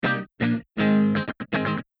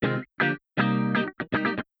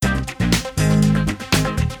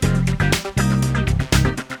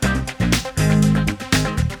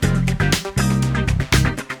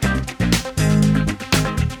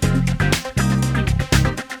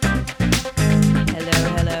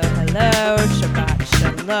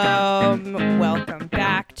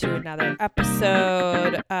another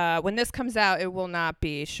episode. When this comes out, it will not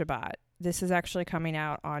be Shabbat. This is actually coming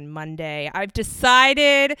out on Monday. I've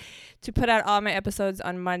decided to put out all my episodes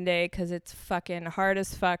on Monday because it's fucking hard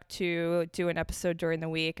as fuck to do an episode during the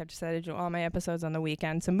week. I've decided to do all my episodes on the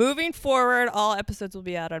weekend. So moving forward, all episodes will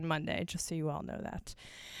be out on Monday, just so you all know that.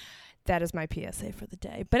 That is my PSA for the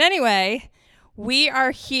day. But anyway, we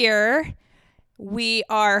are here. We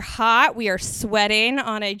are hot. We are sweating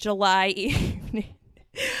on a July evening.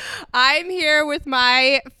 I'm here with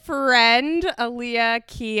my friend, Aaliyah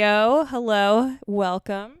Keough. Hello.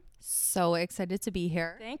 Welcome. So excited to be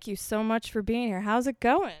here. Thank you so much for being here. How's it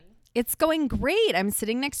going? It's going great. I'm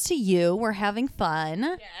sitting next to you. We're having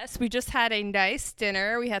fun. Yes, we just had a nice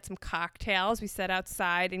dinner. We had some cocktails. We sat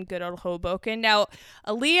outside in good old Hoboken. Now,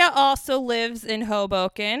 Aaliyah also lives in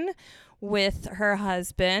Hoboken with her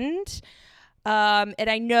husband. And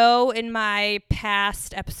I know in my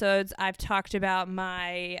past episodes, I've talked about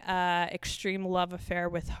my extreme love affair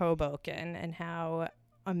with Hoboken and how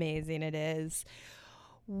amazing it is.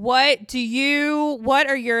 What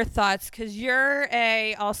are your thoughts? Because you're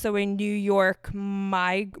also a New York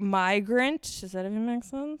migrant. Does that even make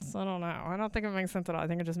sense? I don't know. I don't think it makes sense at all. I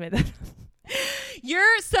think I just made that.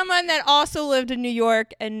 You're someone that also lived in New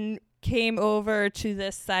York and came over to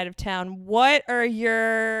this side of town. What are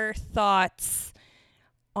your thoughts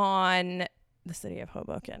on the city of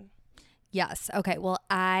Hoboken? Yes. Okay. Well,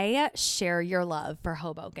 I share your love for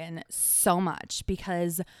Hoboken so much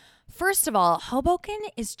because, first of all, Hoboken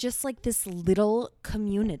is just like this little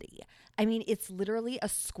community. I mean, it's literally a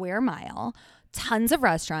square mile, tons of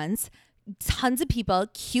restaurants, tons of people,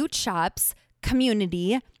 cute shops,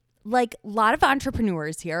 community. Like a lot of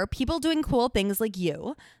entrepreneurs here, people doing cool things like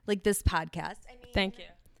you, like this podcast. I mean, thank you.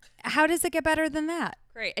 How does it get better than that?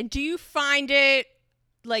 Great. And do you find it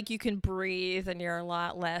like you can breathe and you're a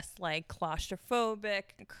lot less like claustrophobic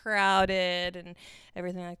and crowded and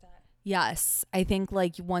everything like that? Yes. I think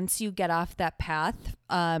like once you get off that path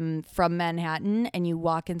from Manhattan and you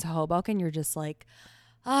walk into Hoboken, you're just like,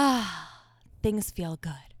 things feel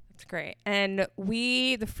good. Great. And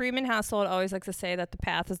the Freeman household always likes to say that the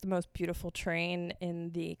Path is the most beautiful train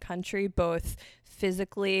in the country, both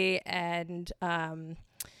physically and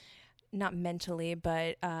not mentally,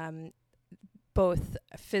 but both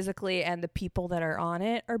physically, and the people that are on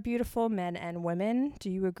it are beautiful, men and women. Do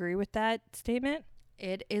you agree with that statement?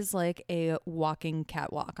 It is like a walking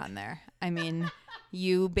catwalk on there. I mean,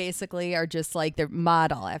 you basically are just like the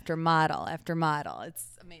model after model after model.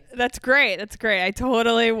 It's amazing. That's great. That's great. I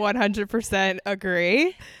totally 100%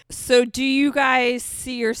 agree. So do you guys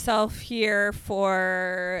see yourself here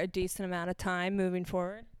for a decent amount of time moving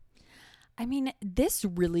forward? I mean, this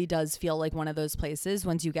really does feel like one of those places.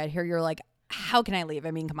 Once you get here, you're like, how can I leave?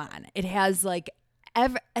 I mean, come on. It has like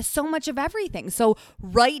so much of everything. So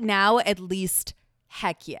right now, at least,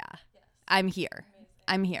 heck yeah. Yes. I'm here. Amazing.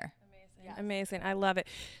 I'm here. Amazing. Yes. Amazing. I love it.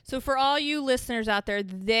 So for all you listeners out there,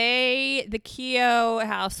 the Keough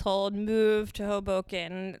household moved to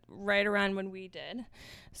Hoboken right around when we did.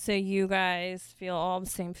 So you guys feel all the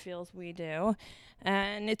same feels we do.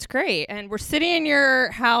 And it's great. And we're sitting in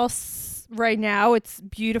your house right now. It's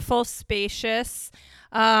beautiful, spacious.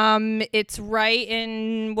 It's right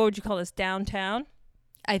in, what would you call this, downtown?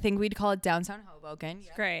 I think we'd call it downtown Hoboken.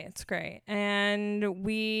 It's great. It's great. And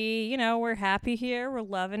we're happy here. We're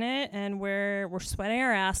loving it. And we're sweating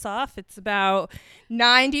our ass off. It's about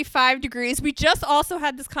 95 degrees. We just also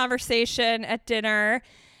had this conversation at dinner,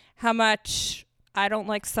 how much I don't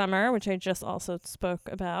like summer, which I just also spoke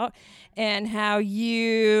about, and how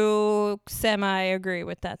you semi-agree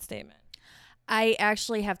with that statement. I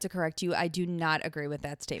actually have to correct you. I do not agree with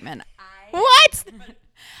that statement. What?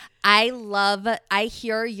 I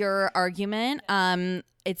hear your argument.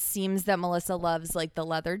 It seems that Melissa loves like the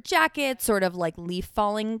leather jacket, sort of like leaf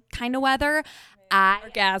falling kind of weather.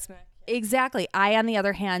 Orgasmic. Exactly. I, on the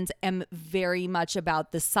other hand, am very much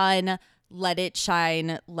about the sun. Let it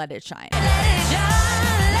shine. Let it shine. Let it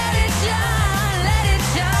shine. Let it shine. Let it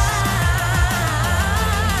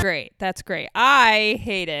shine. Great. That's great. I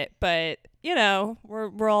hate it, but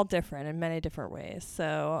we're all different in many different ways.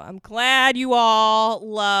 So I'm glad you all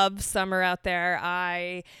love summer out there.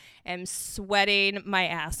 I am sweating my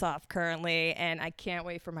ass off currently, and I can't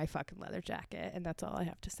wait for my fucking leather jacket. And that's all I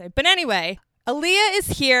have to say. But anyway, Aaliyah is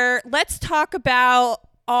here. Let's talk about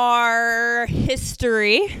our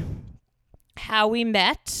history, how we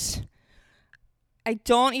met. I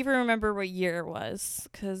don't even remember what year it was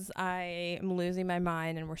because I am losing my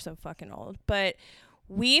mind and we're so fucking old. But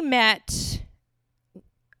we met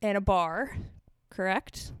in a bar,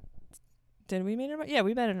 correct? Did we meet in a bar? Yeah,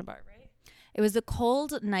 we met in a bar, right? It was a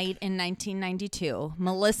cold night in 1992.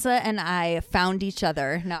 Melissa and I found each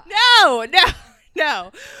other. No.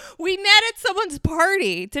 We met at someone's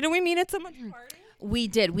party. Didn't we meet at someone's party? We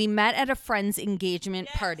did. We met at a friend's engagement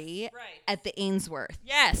party at the Ainsworth.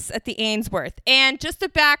 Yes, at the Ainsworth. And just a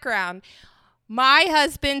background, my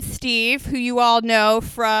husband, Steve, who you all know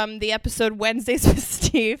from the episode Wednesdays with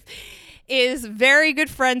Steve, is very good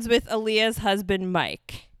friends with Aaliyah's husband,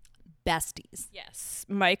 Mike. Besties. Yes.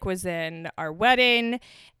 Mike was in our wedding,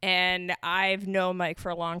 and I've known Mike for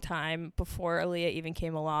a long time before Aaliyah even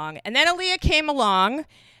came along. And then Aaliyah came along,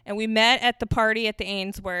 and we met at the party at the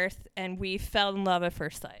Ainsworth, and we fell in love at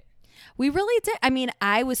first sight. We really did. I mean,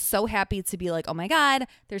 I was so happy to be like, oh my God,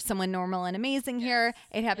 there's someone normal and amazing here.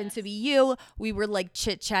 It happened to be you. We were like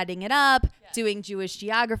chit-chatting it up, doing Jewish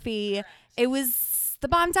geography. It was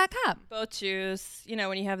thebomb.com. Both Jews. You know,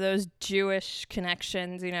 when you have those Jewish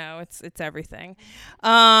connections, you know, it's everything.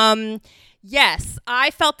 Yes, I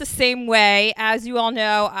felt the same way. As you all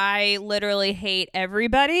know, I literally hate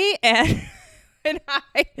everybody. And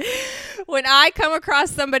when I come across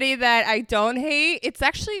somebody that I don't hate, it's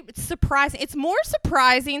surprising. It's more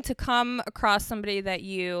surprising to come across somebody that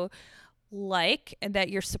you like and that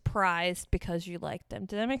you're surprised because you like them.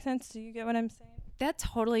 Does that make sense? Do you get what I'm saying? That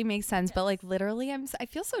totally makes sense. But like literally, I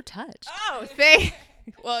feel so touched. Oh,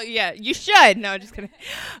 well, yeah, you should. No, just kidding.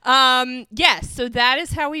 Yes, so that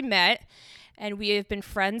is how we met. And we have been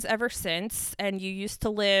friends ever since. And you used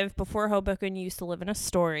to live, before Hoboken, you used to live in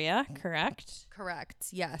Astoria, correct? Correct,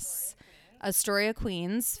 yes. Astoria,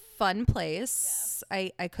 Queens. Fun place. Yeah.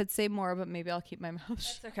 I could say more, but maybe I'll keep my mouth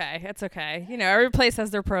shut. It's okay. You know, every place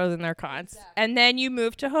has their pros and their cons. Exactly. And then you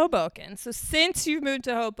moved to Hoboken. So since you've moved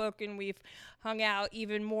to Hoboken, we've hung out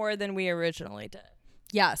even more than we originally did.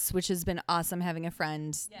 Yes, which has been awesome having a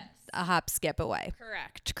friend a hop, skip away.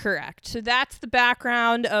 Correct. So that's the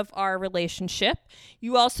background of our relationship.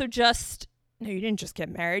 You also you didn't just get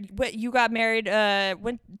married. You got married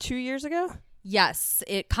 2 years ago? Yes,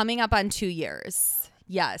 coming up on 2 years.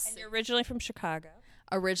 Yes. And you're originally from Chicago.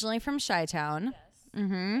 Originally from Chi-Town. Yes.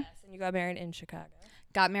 Mm-hmm. Yes, and you got married in Chicago.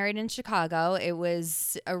 Got married in Chicago. It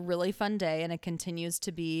was a really fun day, and it continues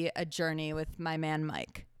to be a journey with my man,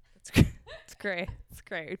 Mike. It's great.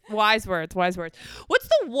 Wise words. What's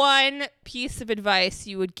the one piece of advice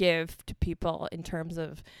you would give to people in terms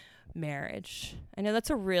of marriage? I know that's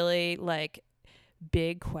a really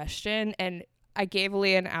big question, and I gave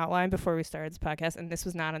Leah an outline before we started this podcast, and this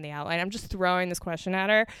was not on the outline. I'm just throwing this question at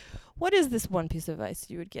her. What is this one piece of advice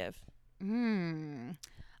you would give?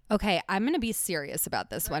 Okay, I'm going to be serious about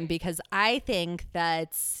this one because I think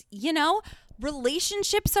that,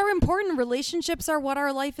 relationships are important. Relationships are what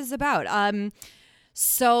our life is about.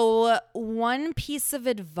 So one piece of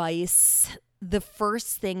advice, the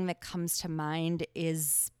first thing that comes to mind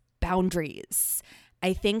is boundaries.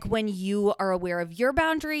 I think when you are aware of your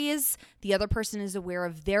boundaries, the other person is aware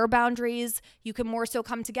of their boundaries, you can more so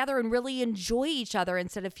come together and really enjoy each other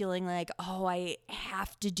instead of feeling like, oh, I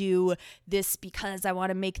have to do this because I want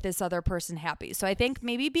to make this other person happy. So I think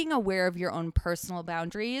maybe being aware of your own personal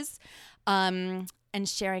boundaries and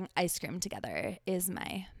sharing ice cream together is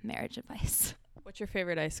my marriage advice. What's your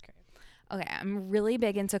favorite ice cream? Okay, I'm really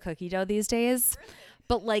big into cookie dough these days.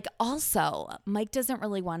 But also, Mike doesn't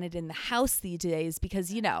really want it in the house these days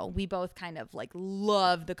because, we both kind of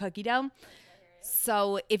love the cookie dough.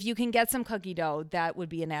 So if you can get some cookie dough, that would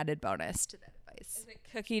be an added bonus to that advice. Is it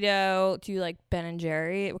cookie dough? Do you like Ben &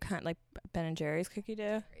 Jerry? What kind, like Ben & Jerry's cookie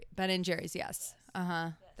dough? Ben & Jerry's, yes. Uh-huh.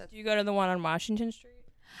 Do you go to the one on Washington Street?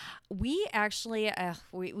 We actually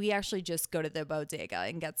just go to the bodega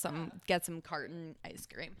and get some carton ice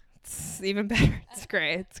cream. It's even better. It's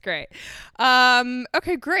great.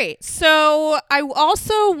 Okay, great. So I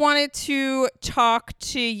also wanted to talk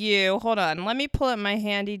to you. Hold on. Let me pull up my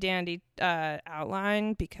handy dandy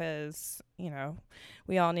outline because,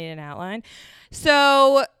 we all need an outline.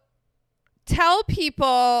 So tell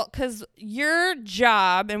people, because your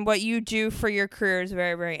job and what you do for your career is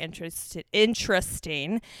very, very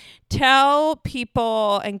interesting. Tell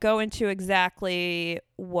people and go into exactly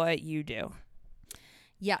what you do.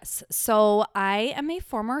 Yes. So I am a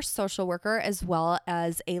former social worker as well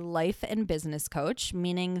as a life and business coach,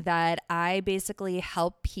 meaning that I basically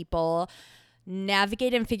help people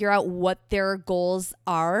navigate and figure out what their goals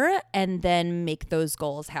are and then make those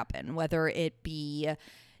goals happen, whether it be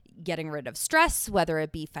getting rid of stress, whether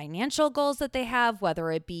it be financial goals that they have,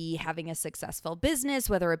 whether it be having a successful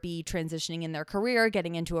business, whether it be transitioning in their career,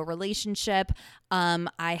 getting into a relationship.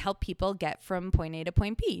 I help people get from point A to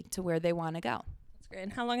point B to where they want to go.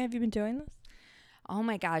 And how long have you been doing this? Oh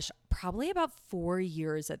my gosh, probably about 4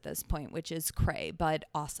 years at this point, which is cray, but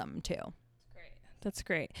awesome too. That's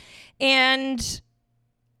great. And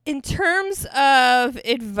in terms of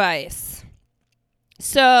advice,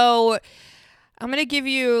 so I'm going to give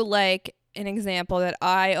you like an example that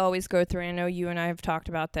I always go through. I know you and I have talked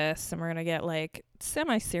about this, and we're going to get like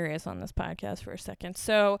semi-serious on this podcast for a second.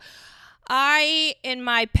 So in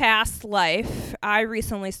my past life, I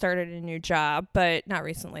recently started a new job, but not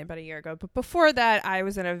recently, about a year ago. But before that, I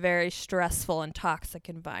was in a very stressful and toxic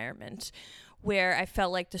environment where I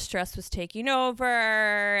felt like the stress was taking over,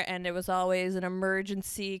 and it was always an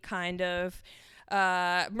emergency toxic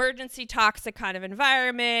kind of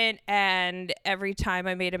environment. And every time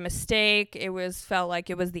I made a mistake, felt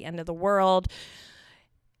like it was the end of the world.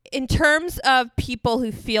 In terms of people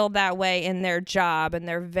who feel that way in their job and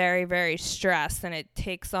they're very, very stressed and it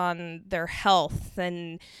takes on their health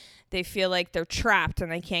and they feel like they're trapped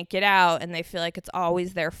and they can't get out and they feel like it's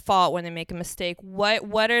always their fault when they make a mistake,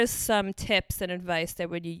 what are some tips and advice that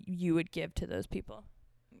you would give to those people?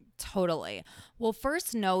 Totally. Well,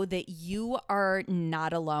 first know that you are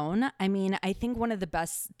not alone. I mean, I think one of the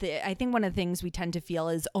things we tend to feel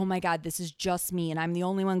is, oh my God, this is just me and I'm the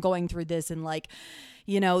only one going through this. And like,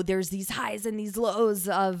 you know, there's these highs and these lows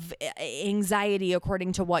of anxiety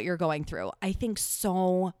according to what you're going through. I think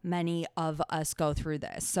so many of us go through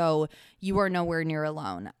this. So you are nowhere near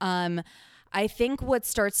alone. I think what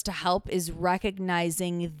starts to help is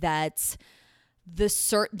recognizing that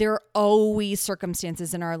there are always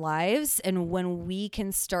circumstances in our lives, and when we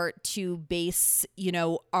can start to base, you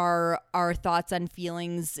know, our thoughts and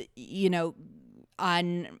feelings, you know,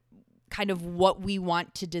 on kind of what we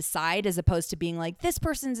want to decide, as opposed to being like, this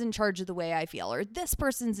person's in charge of the way I feel, or this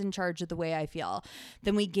person's in charge of the way I feel,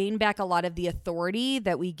 then we gain back a lot of the authority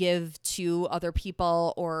that we give to other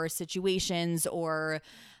people or situations or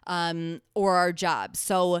our jobs.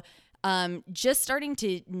 So just starting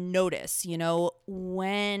to notice, you know,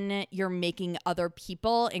 when you're making other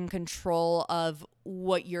people in control of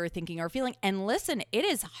what you're thinking or feeling. And listen, it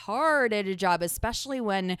is hard at a job, especially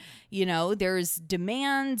when, you know, there's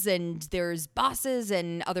demands and there's bosses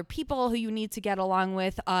and other people who you need to get along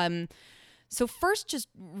with. So first, just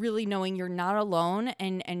really knowing you're not alone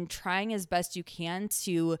and trying as best you can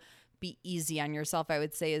to be easy on yourself, I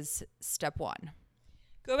would say, is step one.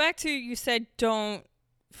 Go back to, you said don't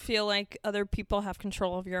feel like other people have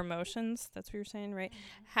control of your emotions. That's what you're saying, right?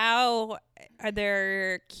 How are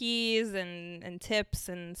there keys and tips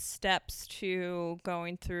and steps to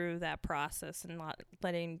going through that process and not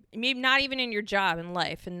letting, maybe not even in your job and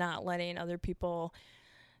life, and not letting other people,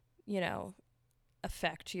 you know,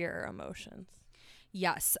 affect your emotions?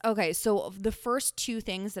 Yes. Okay. So the first two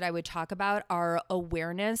things that I would talk about are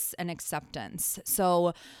awareness and acceptance.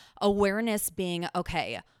 So awareness being,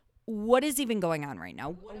 okay, what is even going on right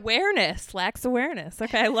now? Lacks awareness.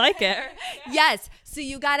 Okay, I like it. Yes. So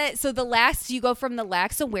you got it. So you go from the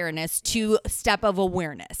lax awareness to step of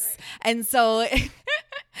awareness. Right. And so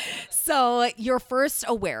you're first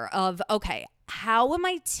aware of, okay, how am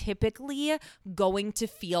I typically going to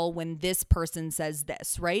feel when this person says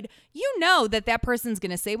this, right? You know that person's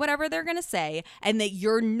going to say whatever they're going to say and that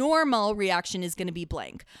your normal reaction is going to be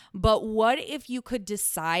blank. But what if you could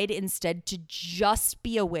decide instead to just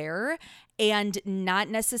be aware and not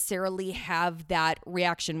necessarily have that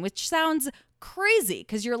reaction, which sounds crazy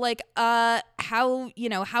because you're like, how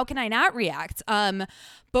can I not react?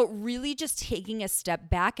 But really just taking a step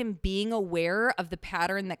back and being aware of the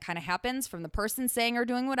pattern that kind of happens from the person saying or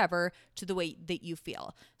doing whatever to the way that you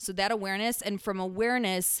feel. So that awareness, and from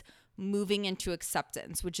awareness, moving into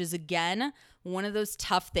acceptance, which is, again, one of those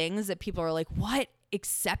tough things that people are like, what?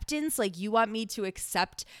 Acceptance? Like, you want me to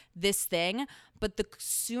accept this thing? But the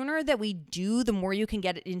sooner that we do, the more you can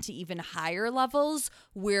get it into even higher levels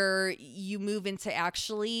where you move into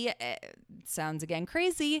actually, sounds again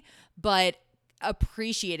crazy, but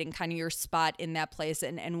appreciating kind of your spot in that place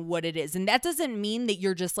and what it is. And that doesn't mean that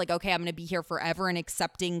you're just like, okay, I'm going to be here forever and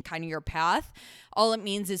accepting kind of your path. All it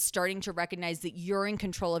means is starting to recognize that you're in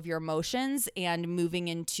control of your emotions and moving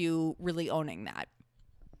into really owning that.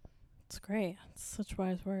 That's great. That's such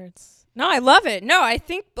wise words. No, I love it. No, I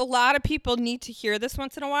think a lot of people need to hear this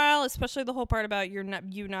once in a while, especially the whole part about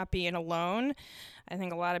you not being alone. I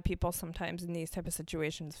think a lot of people sometimes in these type of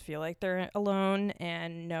situations feel like they're alone,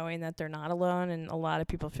 and knowing that they're not alone, and a lot of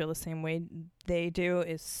people feel the same way they do,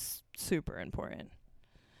 is super important.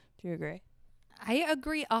 Do you agree? I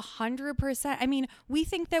agree 100%. I mean, we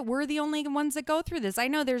think that we're the only ones that go through this. I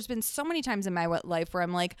know there's been so many times in my life where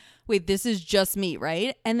I'm like, wait, this is just me,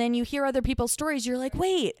 right? And then you hear other people's stories. You're like,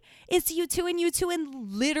 wait, it's you too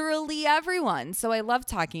and literally everyone. So I love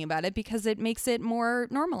talking about it because it makes it more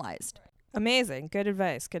normalized. Amazing. Good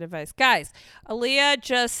advice. Guys, Aaliyah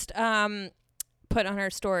just put on our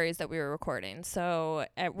stories that we were recording. So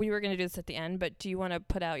we were going to do this at the end, but do you want to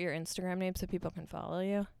put out your Instagram name so people can follow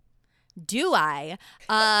you? Do I?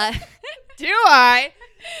 Do I?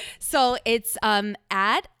 So it's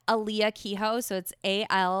at Aliya Kehoe. So it's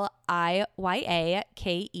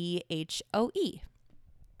ALIYAKEHOE.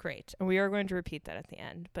 Great. And we are going to repeat that at the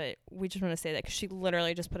end, but we just want to say that because she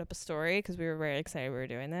literally just put up a story because we were very excited we were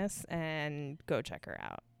doing this, and go check her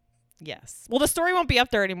out. Yes. Well, the story won't be up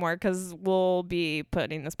there anymore because we'll be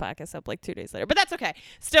putting this podcast up like 2 days later, but that's okay.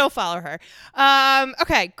 Still follow her.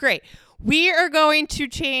 Okay, great. We are going to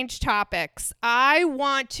change topics. I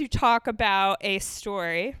want to talk about a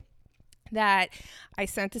story that I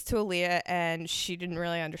sent this to Aliya and she didn't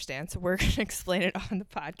really understand, so we're going to explain it on the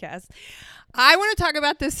podcast. I want to talk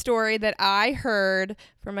about this story that I heard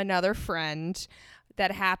from another friend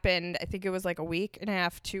that happened, I think it was like a week and a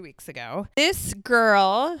half, 2 weeks ago. This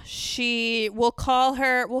girl, we'll call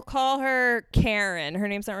her Karen. Her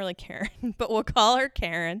name's not really Karen, but we'll call her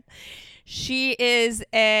Karen. She is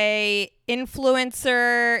a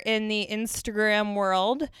influencer in the Instagram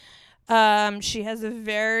world. She has a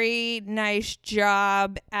very nice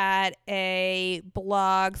job at a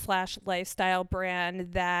blog/lifestyle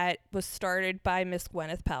brand that was started by Miss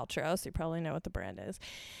Gwyneth Paltrow. So you probably know what the brand is.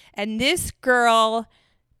 And this girl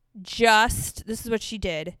this is what she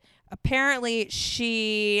did. Apparently,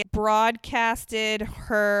 she broadcasted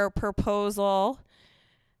her proposal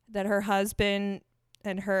that her husband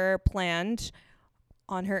and her planned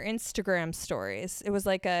on her Instagram stories. It was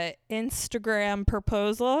like a Instagram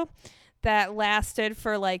proposal that lasted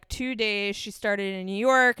for like 2 days. She started in New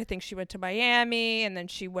York. I think she went to Miami, and then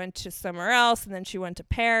she went to somewhere else, and then she went to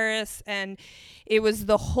Paris. And it was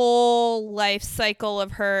the whole life cycle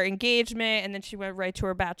of her engagement. And then she went right to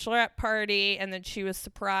her bachelorette party, and then she was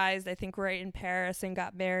surprised, I think, right in Paris, and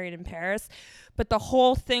got married in Paris. But the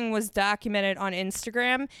whole thing was documented on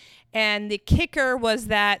Instagram. And the kicker was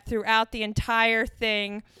that throughout the entire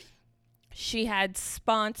thing, she had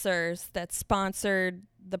sponsors that sponsored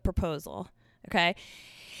the proposal. Okay.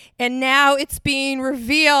 And now it's being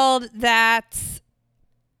revealed that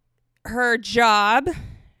her job,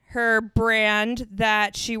 her brand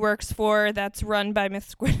that she works for, that's run by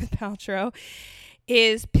Miss Gwyneth Paltrow,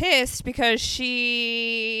 is pissed because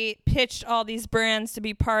she pitched all these brands to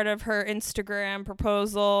be part of her Instagram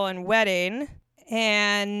proposal and wedding.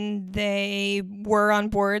 And they were on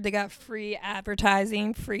board. They got free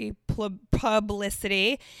advertising, free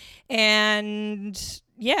publicity. And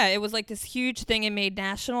yeah, it was like this huge thing. It made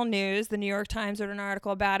national news. The New York Times wrote an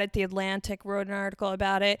article about it. The Atlantic wrote an article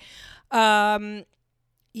about it.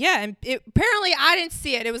 Yeah, and apparently I didn't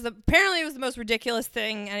see it. Apparently it was the most ridiculous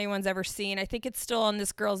thing anyone's ever seen. I think it's still on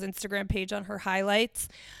this girl's Instagram page on her highlights.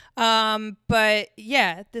 But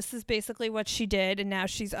yeah, this is basically what she did, and now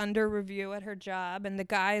she's under review at her job, and the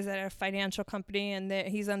guy is at a financial company, and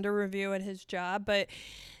he's under review at his job. But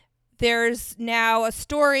there's now a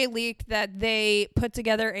story leaked that they put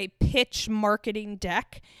together a pitch marketing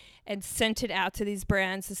deck and sent it out to these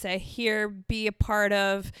brands to say, here, be a part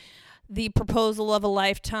of the proposal of a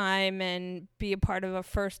lifetime and be a part of a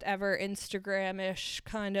first ever Instagram-ish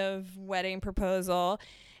kind of wedding proposal.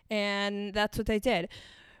 And that's what they did.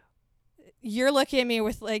 You're looking at me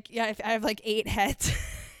with like, yeah, I have like 8 heads.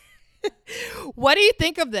 What do you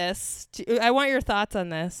think of this? I want your thoughts on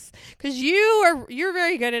this, because you're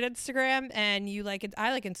very good at Instagram and you like it.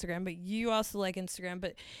 I like Instagram, but you also like Instagram.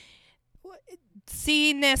 But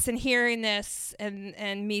seeing this and hearing this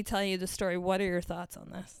and me telling you the story, what are your thoughts on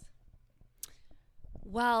this?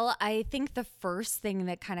 Well, I think the first thing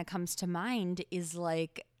that kind of comes to mind is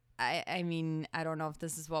like, I mean, I don't know if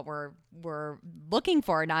this is what we're looking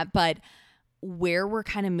for or not, but where we're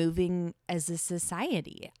kind of moving as a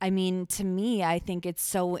society. I mean, to me, I think it's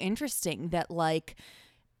so interesting that like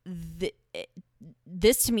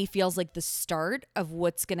this to me feels like the start of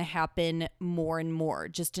what's going to happen more and more,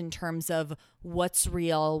 just in terms of what's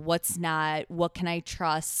real, what's not, what can I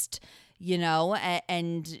trust, you know,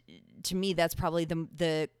 and to me, that's probably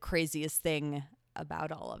the craziest thing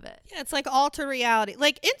about all of it. Yeah, it's like alter reality.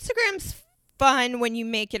 Like Instagram's fun when you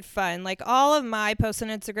make it fun. Like all of my posts on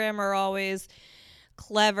Instagram are always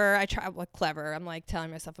clever. Clever. I'm like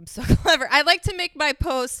telling myself I'm so clever. I like to make my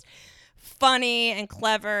posts funny and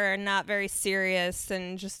clever and not very serious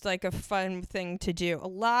and just like a fun thing to do. A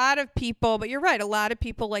lot of people, but you're right, a lot of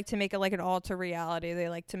people like to make it like an alter reality. They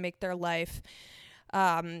like to make their life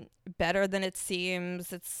better than it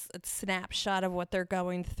seems. It's a snapshot of what they're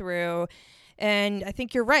going through. And I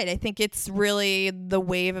think you're right. I think it's really the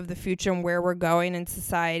wave of the future and where we're going in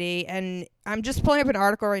society. And I'm just pulling up an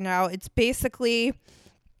article right now. It's basically,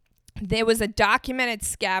 there was a documented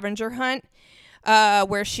scavenger hunt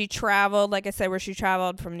where she traveled, like I said, where she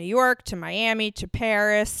traveled from New York to Miami to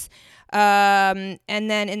Paris. And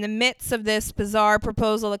then in the midst of this bizarre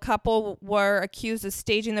proposal, the couple were accused of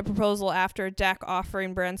staging the proposal after a deck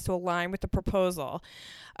offering brands to align with the proposal.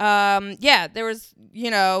 There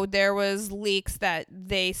was leaks that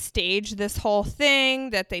they staged this whole thing,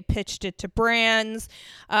 that they pitched it to brands.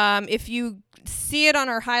 If you see it on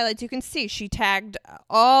her highlights, you can see she tagged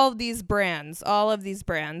all of these brands.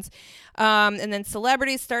 And then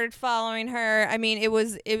celebrities started following her. I mean, it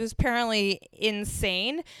was apparently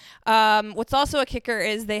insane. What's also a kicker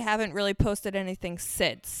is they haven't really posted anything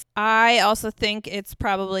since. I also think it's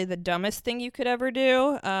probably the dumbest thing you could ever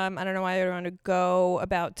do. I don't know why I want to go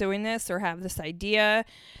about doing this or have this idea.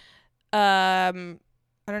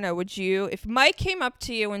 I don't know. Would you, if Mike came up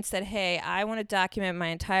to you and said, "Hey, I want to document my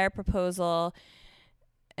entire proposal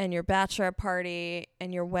and your bachelorette party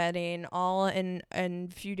and your wedding all in a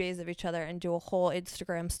few days of each other and do a whole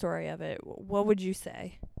Instagram story of it," what would you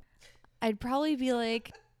say? I'd probably be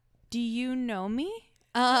like, "Do you know me?"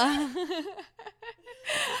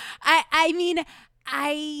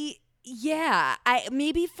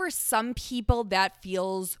 Maybe for some people that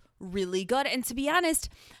feels really good. And to be honest,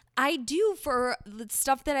 I do, for the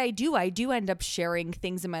stuff that I do end up sharing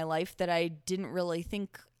things in my life that I didn't really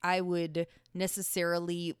think I would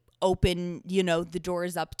necessarily open, the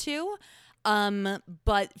doors up to.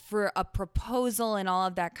 But for a proposal and all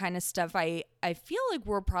of that kind of stuff, I feel like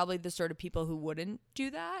we're probably the sort of people who wouldn't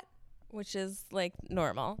do that. Which is like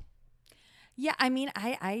normal. Yeah, I mean,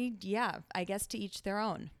 I guess to each their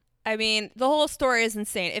own. I mean, the whole story is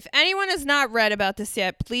insane. If anyone has not read about this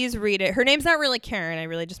yet, please read it. Her name's not really Karen. I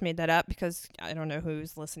really just made that up because I don't know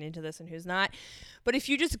who's listening to this and who's not. But if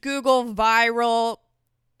you just Google viral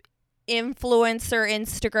influencer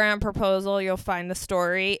Instagram proposal, you'll find the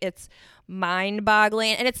story. It's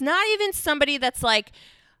mind-boggling. And it's not even somebody that's like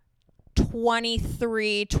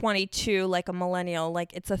 23, 22, like a millennial.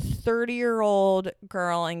 Like, it's a 30-year-old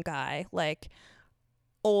girl and guy, like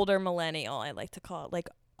older millennial, I like to call it, like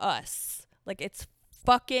us. Like, it's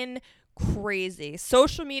fucking crazy.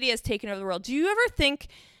 Social media has taken over the world. Do you ever think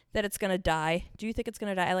that it's gonna die? Do you think it's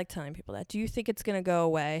gonna die? I like telling people that. Do you think it's gonna go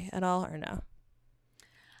away at all or no?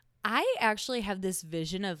 I actually have this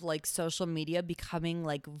vision of like social media becoming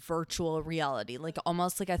like virtual reality, like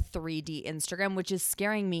almost like a 3D Instagram, which is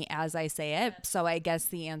scaring me as I say it. So I guess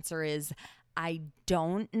the answer is I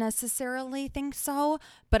don't necessarily think so,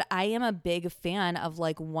 but I am a big fan of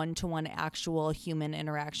like one-to-one actual human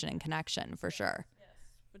interaction and connection for sure. Yes,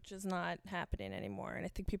 which is not happening anymore. And I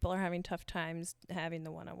think people are having tough times having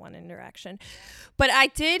the one-on-one interaction. But I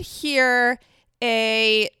did hear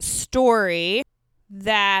a story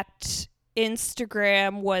that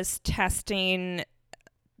Instagram was doing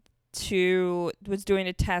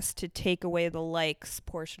a test to take away the likes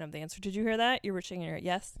portion of the answer. Did you hear that? You were shaking your head.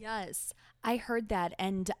 Yes? Yes, I heard that,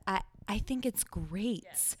 and I think it's great.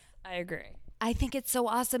 Yes, I agree. I think it's so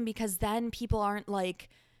awesome because then people aren't like,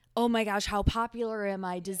 oh my gosh, how popular am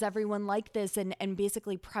I? Does everyone like this? And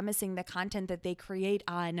basically premising the content that they create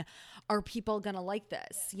on, are people going to like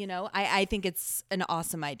this? I think it's an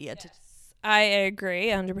awesome idea. Yes. I agree,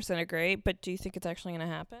 100% agree. But do you think it's actually going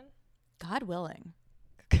to happen? God willing.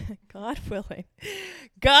 God willing.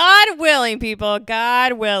 God willing, people.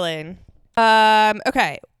 God willing.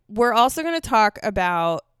 Okay. We're also going to talk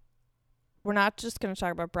about, we're not just going to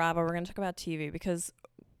talk about Bravo. We're going to talk about TV because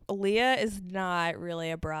Aaliyah is not really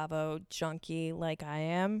a Bravo junkie like I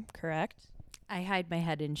am, correct? I hide my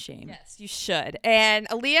head in shame. Yes, you should. And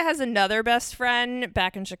Aaliyah has another best friend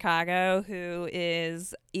back in Chicago who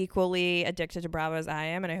is equally addicted to Bravo as I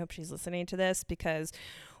am. And I hope she's listening to this because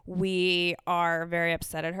we are very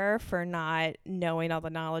upset at her for not knowing all the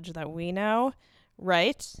knowledge that we know,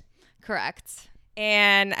 right? Correct.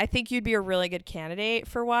 And I think you'd be a really good candidate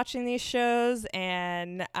for watching these shows.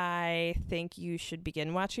 And I think you should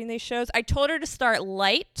begin watching these shows. I told her to start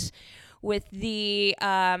light with the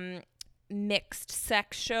mixed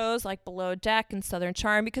sex shows like Below Deck and Southern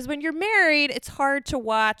Charm, because when you're married, it's hard to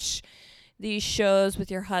watch these shows with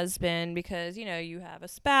your husband because, you have a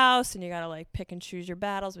spouse and you got to like pick and choose your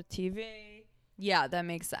battles with TV. Yeah, that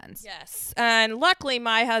makes sense. Yes. And luckily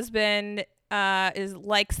my husband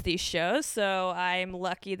likes these shows, so I'm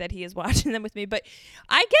lucky that he is watching them with me. But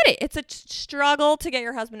I get it. It's a struggle to get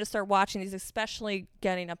your husband to start watching these, especially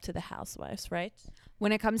getting up to the Housewives, right?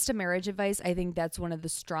 When it comes to marriage advice, I think that's one of the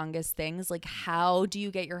strongest things. Like, how do you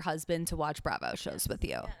get your husband to watch Bravo shows with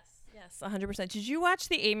you? Yes, 100%. Did you watch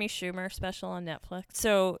the Amy Schumer special on Netflix?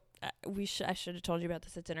 So I should have told you about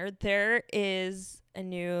this at dinner. There is a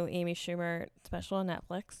new Amy Schumer special on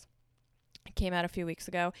Netflix. It came out a few weeks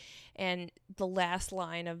ago, and the last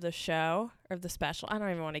line of the show, or the special, I don't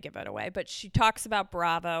even want to give it away, but she talks about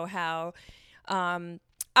Bravo, how, I'm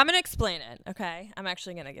going to explain it, okay? I'm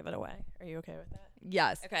actually going to give it away. Are you okay with that?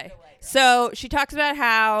 Yes. Okay. So she talks about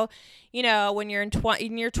how, you know, when you're in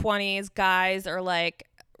your 20s, guys are like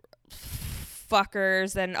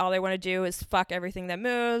fuckers and all they want to do is fuck everything that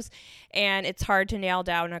moves, and it's hard to nail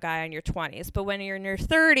down a guy in your 20s. But when you're in your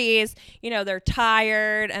 30s, you know, they're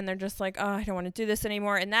tired and they're just like, oh, I don't want to do this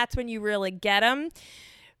anymore, and that's when you really get them.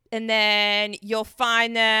 And then you'll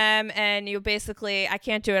find them and you'll basically, I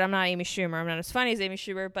can't do it, I'm not Amy Schumer, I'm not as funny as Amy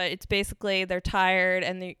Schumer, but it's basically they're tired,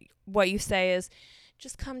 and what you say is,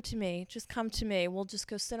 just come to me. We'll just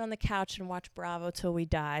go sit on the couch and watch Bravo till we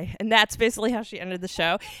die. And that's basically how she ended the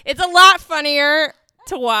show. It's a lot funnier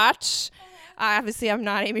to watch. Obviously, I'm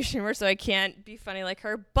not Amy Schumer, so I can't be funny like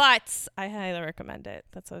her, but I highly recommend it.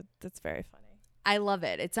 That's very funny. I love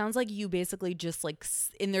it. It sounds like you basically just like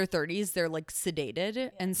in their 30s, they're like sedated. Yeah.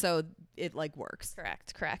 And so it like works.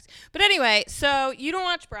 Correct. But anyway, so you don't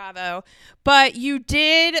watch Bravo, but you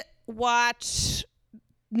did watch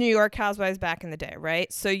New York Housewives back in the day, right?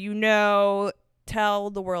 So tell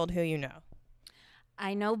the world who you know.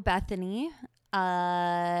 I know Bethany.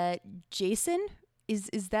 Jason,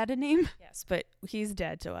 is that a name? Yes, but he's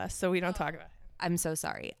dead to us, so we don't talk about him. I'm so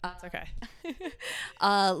sorry. It's okay.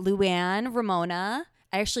 Luann, Ramona.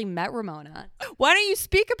 I actually met Ramona. Why don't you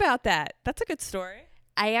speak about that? That's a good story.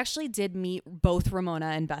 I actually did meet both Ramona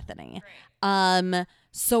and Bethany. Right.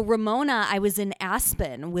 So Ramona, I was in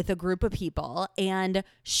Aspen with a group of people, and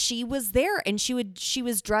she was there, and she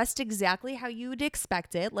was dressed exactly how you would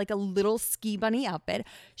expect it, like a little ski bunny outfit.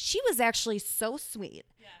 She was actually so sweet.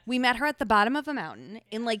 Yeah. We met her at the bottom of a mountain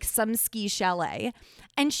in like some ski chalet,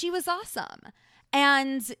 and she was awesome.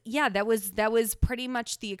 And yeah, that was pretty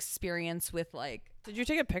much the experience with like. Did you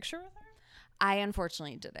take a picture with her? I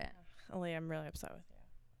unfortunately didn't. Ollie, I'm really upset with you.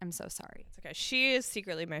 I'm so sorry. It's okay. She is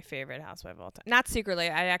secretly my favorite housewife of all time. Not secretly.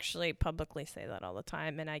 I actually publicly say that all the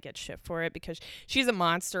time, and I get shit for it because she's a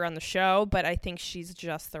monster on the show, but I think she's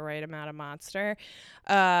just the right amount of monster.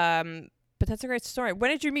 But that's a great story. When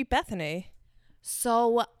did you meet Bethany?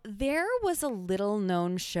 So there was a little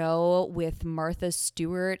known show with Martha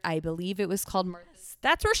Stewart. I believe it was called Martha.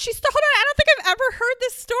 That's where she started. I don't think I've ever heard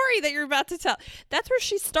this story that you're about to tell. That's where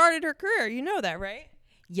she started her career. You know that, right?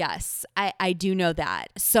 Yes, I do know that.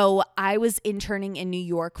 So I was interning in New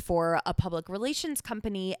York for a public relations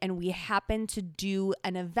company, and we happened to do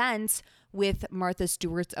an event with Martha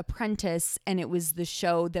Stewart's Apprentice, and it was the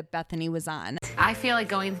show that Bethany was on. I feel like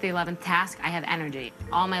going into the 11th task, I have energy.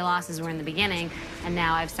 All my losses were in the beginning, and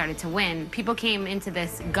now I've started to win. People came into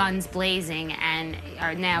this guns blazing and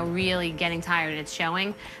are now really getting tired. It's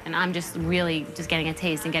showing, and I'm just really just getting a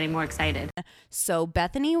taste and getting more excited. So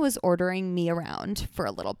Bethany was ordering me around for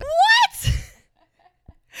a little bit. What?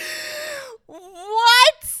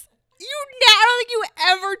 What? I don't think you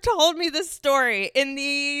ever told me this story in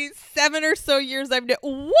the 7 or so years I've known.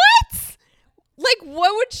 What? Like,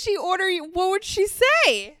 what would she order you? What would she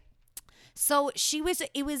say? So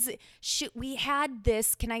we had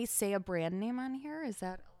this, can I say a brand name on here? Is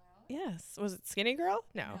that allowed? Yes. Was it Skinny Girl?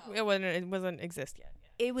 No. It wasn't exist yet.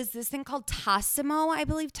 It was this thing called Tassimo, I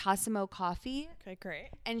believe, Tassimo Coffee. Okay, great.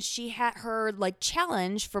 And she had her like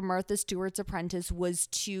challenge for Martha Stewart's Apprentice was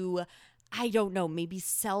to, I don't know, maybe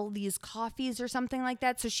sell these coffees or something like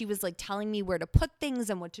that. So she was like telling me where to put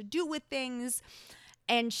things and what to do with things.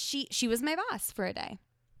 And she was my boss for a day.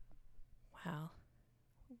 Wow.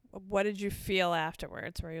 What did you feel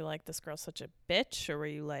afterwards? Were you like, this girl's such a bitch? Or were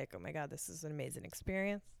you like, oh my God, this is an amazing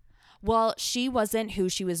experience? Well, she wasn't who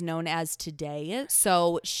she was known as today.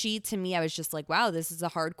 So to me, I was just like, wow, this is a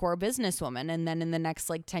hardcore businesswoman. And then in the next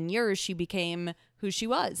like 10 years, she became who she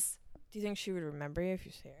was. Do you think she would remember you if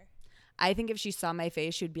you see her? I think if she saw my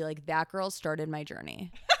face, she would be like, that girl started my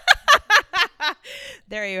journey.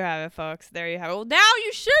 There you have it, folks. There you have it. Well, now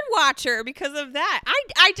you should watch her because of that.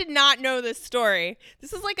 I did not know this story.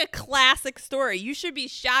 This is like a classic story. You should be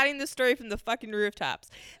shouting the story from the fucking rooftops.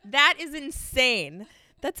 That is insane.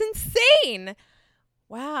 That's insane.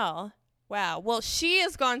 Wow. Well, she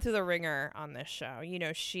has gone through the ringer on this show. You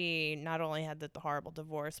know, she not only had the horrible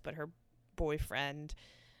divorce, but her boyfriend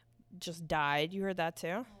just died. You heard that too?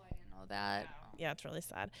 Oh, I didn't know that. Yeah, it's really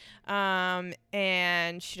sad.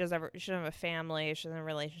 And she doesn't have a family. She doesn't have a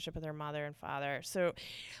relationship with her mother and father. So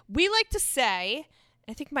we like to say,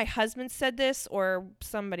 I think my husband said this or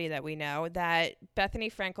somebody that we know, that Bethany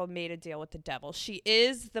Frankel made a deal with the devil. She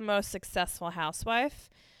is the most successful housewife,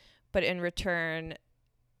 but in return,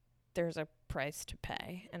 there's a price to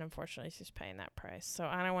pay. And unfortunately, she's paying that price. So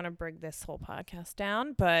I don't want to bring this whole podcast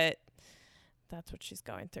down, but that's what she's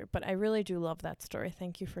going through. But I really do love that story.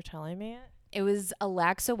 Thank you for telling me it. It was a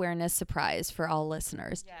lax awareness surprise for all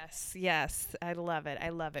listeners. Yes. I love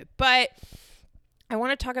it. But I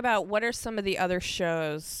want to talk about what are some of the other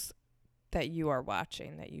shows that you are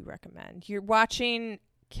watching that you recommend. You're watching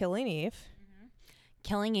Killing Eve.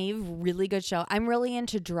 Killing Eve, really good show. I'm really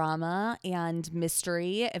into drama and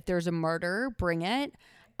mystery. If there's a murder, bring it.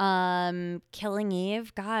 Killing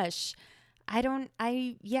Eve, gosh, I'm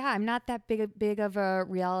not that big of a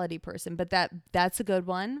reality person, but that's a good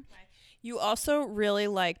one. You also really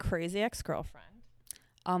like Crazy Ex-Girlfriend.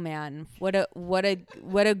 Oh man, what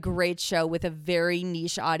a great show with a very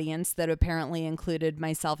niche audience that apparently included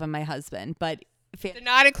myself and my husband. But Did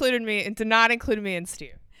not include me and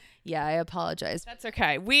Steve. Yeah, I apologize. That's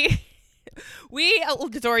okay. We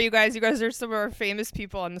adore you guys. You guys are some of our famous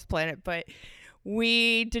people on this planet, but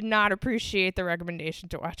we did not appreciate the recommendation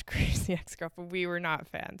to watch Crazy Ex-Girlfriend. We were not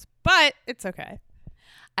fans, but it's okay.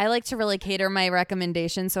 I like to really cater my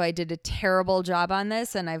recommendation, so I did a terrible job on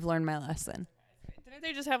this, and I've learned my lesson. Didn't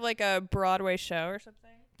they just have like a Broadway show or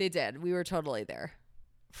something? They did. We were totally there.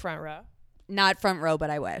 Front row? Not front row, but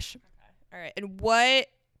I wish. Okay. All right.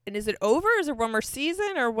 And is it over? Is there one more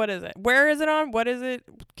season or what is it? Where is it on? What is it?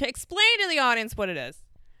 Explain to the audience what it is.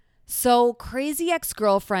 So Crazy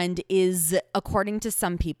Ex-Girlfriend is, according to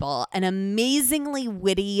some people, an amazingly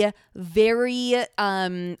witty, very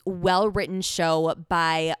well-written show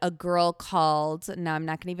by a girl called, now I'm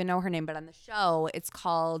not going to even know her name, but on the show, it's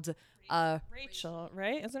called... Rachel,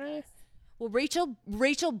 right? Isn't it? Well,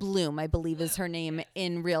 Rachel Bloom, I believe, is her name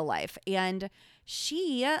in real life. And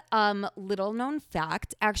she, little known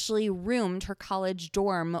fact, actually roomed her college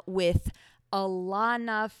dorm with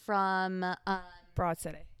Alana from... Broad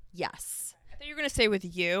City. Yes. I thought you were going to say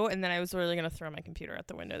with you, and then I was literally going to throw my computer out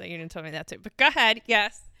the window that you didn't tell me that too. But go ahead.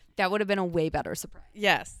 Yes. That would have been a way better surprise.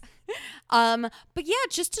 Yes. But yeah,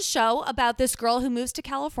 just a show about this girl who moves to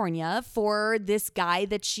California for this guy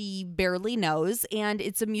that she barely knows. And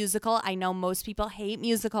it's a musical. I know most people hate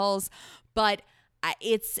musicals, but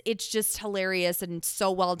it's just hilarious and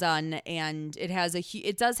so well done. And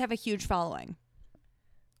it does have a huge following.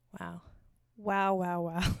 Wow.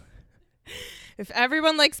 If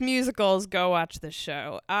everyone likes musicals, go watch this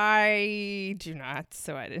show. I do not,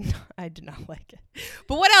 so I did not like it.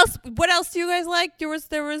 But what else do you guys like? There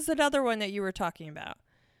was another one that you were talking about.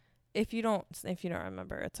 If you don't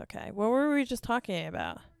remember, it's okay. What were we just talking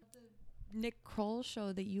about? The Nick Kroll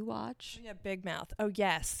show that you watch? Yeah, Big Mouth. Oh,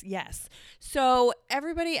 yes. So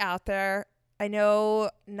everybody out there, I know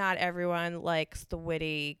not everyone likes the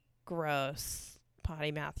witty, gross,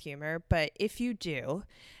 potty mouth humor, but if you do,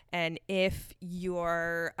 and if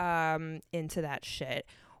you're into that shit,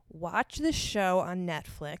 watch this show on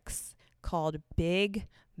Netflix called Big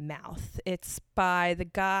Mouth. It's by the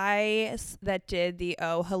guys that did the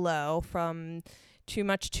Oh Hello from Too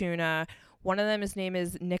Much Tuna. One of them, his name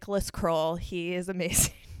is Nicholas Kroll. He is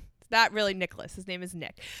amazing. Not really Nicholas. His name is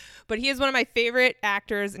Nick. But he is one of my favorite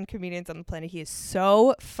actors and comedians on the planet. He is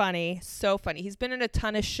so funny. He's been in a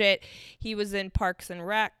ton of shit. He was in Parks and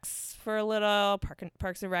Recs for a little.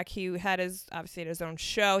 Parks and Rec. He had his own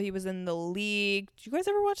show. He was in The League. Did you guys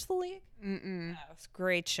ever watch The League? Mm-mm. Oh, it's a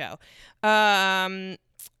great show.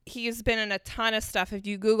 He's been in a ton of stuff. If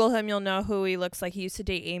you Google him, you'll know who he looks like. He used to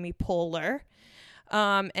date Amy Poehler.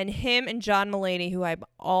 And him and John Mulaney, who I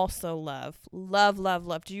also love.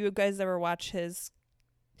 Do you guys ever watch his?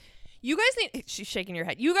 You guys need. She's shaking your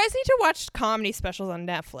head. You guys need to watch comedy specials on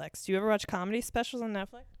Netflix. Do you ever watch comedy specials on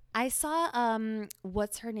Netflix? I saw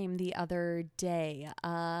what's her name the other day,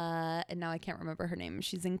 and now I can't remember her name.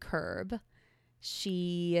 She's in Curb.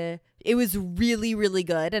 It was really, really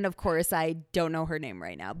good, and of course I don't know her name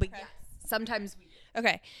right now. But okay. Yes, sometimes.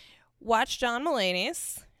 Okay, watch John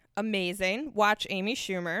Mulaney's. Amazing. Watch Amy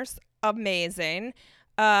Schumer's. Amazing.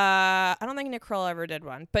 I don't think Nick Kroll ever did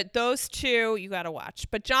one, but those two you got to watch.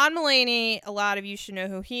 But John Mulaney, a lot of you should know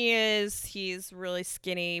who he is. He's a really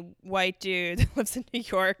skinny white dude that lives in New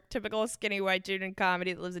York. Typical skinny white dude in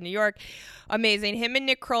comedy that lives in New York. Amazing. Him and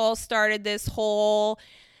Nick Kroll started this whole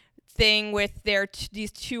thing with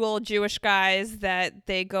these two old Jewish guys that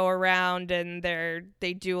they go around and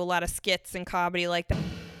they do a lot of skits and comedy like that.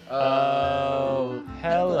 Oh,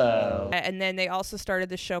 hello. And then they also started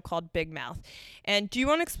this show called Big Mouth. And do you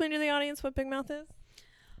want to explain to the audience what Big Mouth is?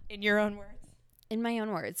 In your own words. In my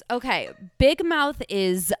own words. Okay. Big Mouth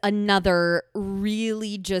is another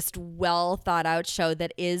really just well thought out show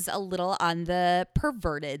that is a little on the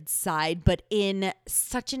perverted side, but in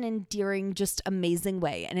such an endearing, just amazing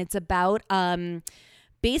way. And it's about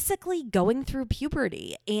basically going through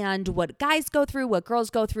puberty and what guys go through, what girls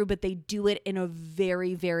go through, but they do it in a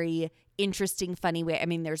very, very interesting, funny way. I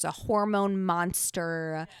mean, there's a hormone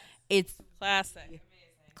monster. It's Classic.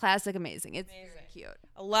 amazing. It's very cute.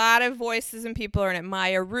 A lot of voices and people are in it.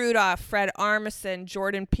 Maya Rudolph, Fred Armisen,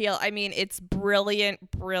 Jordan Peele. I mean, it's brilliant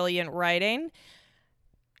writing.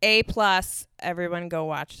 A+, everyone go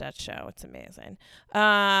watch that show. It's amazing.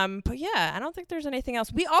 But yeah, I don't think there's anything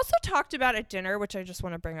else. We also talked about at dinner, which I just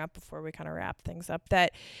want to bring up before we kind of wrap things up,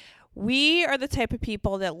 that we are the type of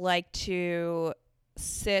people that like to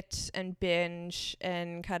sit and binge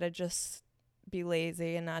and kind of just be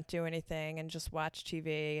lazy and not do anything and just watch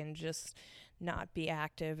TV and just not be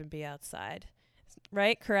active and be outside.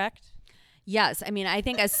 Right? Correct? Yes. I mean, I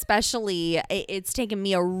think especially it's taken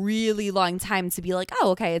me a really long time to be like,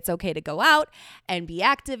 oh, okay, it's okay to go out and be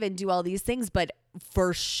active and do all these things. But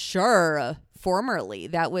for sure, formerly,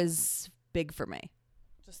 that was big for me.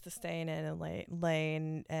 Just the staying in and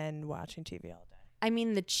laying and watching TV all day. I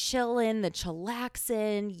mean, the chillin', the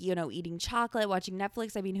chillaxin', eating chocolate, watching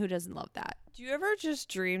Netflix. I mean, who doesn't love that? Do you ever just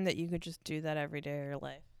dream that you could just do that every day of your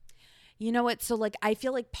life? You know what? So I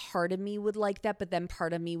feel like part of me would like that, but then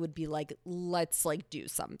part of me would be like, let's do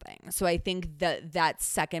something. So I think that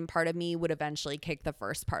second part of me would eventually kick the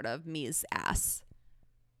first part of me's ass.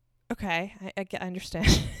 Okay. I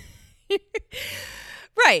understand.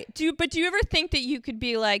 Right. Do you ever think that you could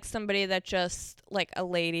be like somebody that just like a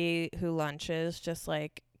lady who lunches, just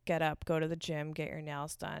like get up, go to the gym, get your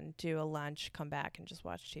nails done, do a lunch, come back and just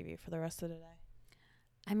watch TV for the rest of the day?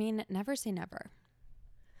 I mean, never say never.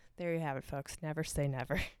 There you have it, folks. Never say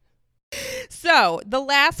never. So the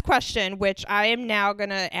last question, which I am now going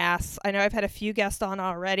to ask, I know I've had a few guests on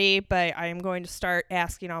already, but I am going to start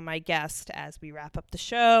asking all my guests as we wrap up the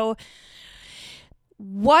show.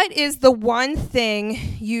 What is the one thing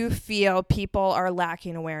you feel people are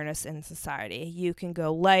lacking awareness in society? You can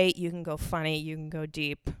go light, you can go funny, you can go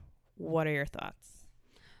deep. What are your thoughts?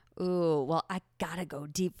 Ooh, well, I gotta go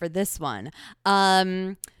deep for this one.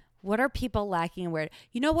 What are people lacking in awareness?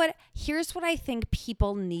 You know what? Here's what I think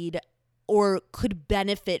people need or could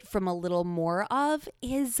benefit from a little more of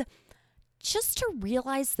is just to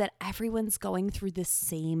realize that everyone's going through the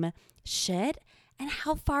same shit and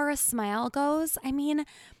how far a smile goes. I mean,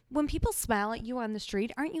 when people smile at you on the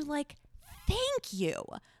street, aren't you like, thank you?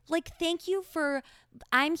 Like, thank you for,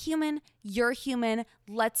 I'm human, you're human,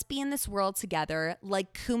 let's be in this world together,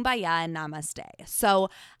 like kumbaya and namaste.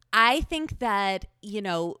 So I think that,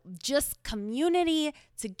 just community,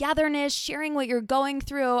 togetherness, sharing what you're going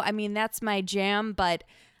through, I mean, that's my jam, but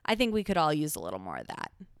I think we could all use a little more of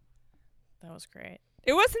that. That was great.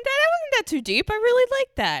 It wasn't that too deep. I really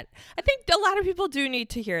like that. I think a lot of people do need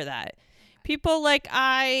to hear that. People like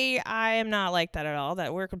I am not like that at all.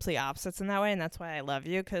 That we're complete opposites in that way, and that's why I love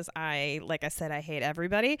you, because like I said, I hate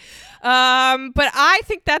everybody. But I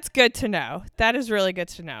think that's good to know. That is really good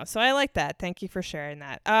to know. So I like that. Thank you for sharing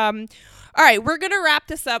that. All right, we're gonna wrap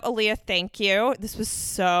this up. Aaliyah, thank you. This was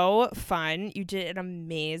so fun. You did an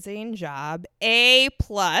amazing job. A+.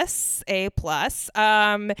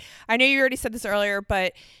 I know you already said this earlier,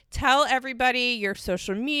 but tell everybody your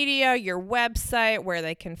social media, your website, where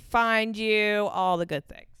they can find you, all the good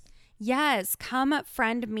things. Yes, come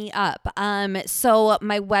friend me up. So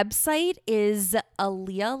my website is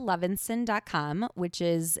AliyahLevinson.com, which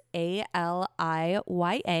is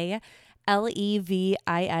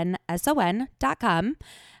ALIYALEVINSON.com.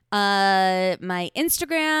 My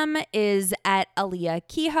Instagram is at Aaliyah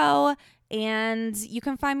Kehoe, and you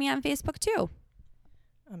can find me on Facebook too.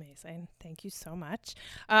 Amazing. Thank you so much.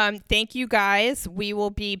 Thank you, guys. We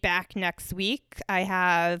will be back next week. I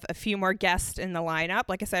have a few more guests in the lineup.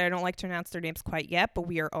 Like I said, I don't like to announce their names quite yet, but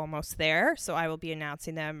we are almost there. So I will be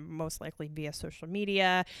announcing them most likely via social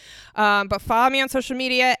media. But follow me on social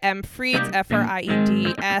media, mfrieds,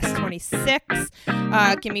 FRIEDS 26.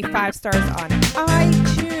 Give me 5 stars on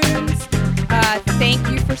iTunes. Thank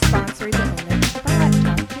you for sponsoring the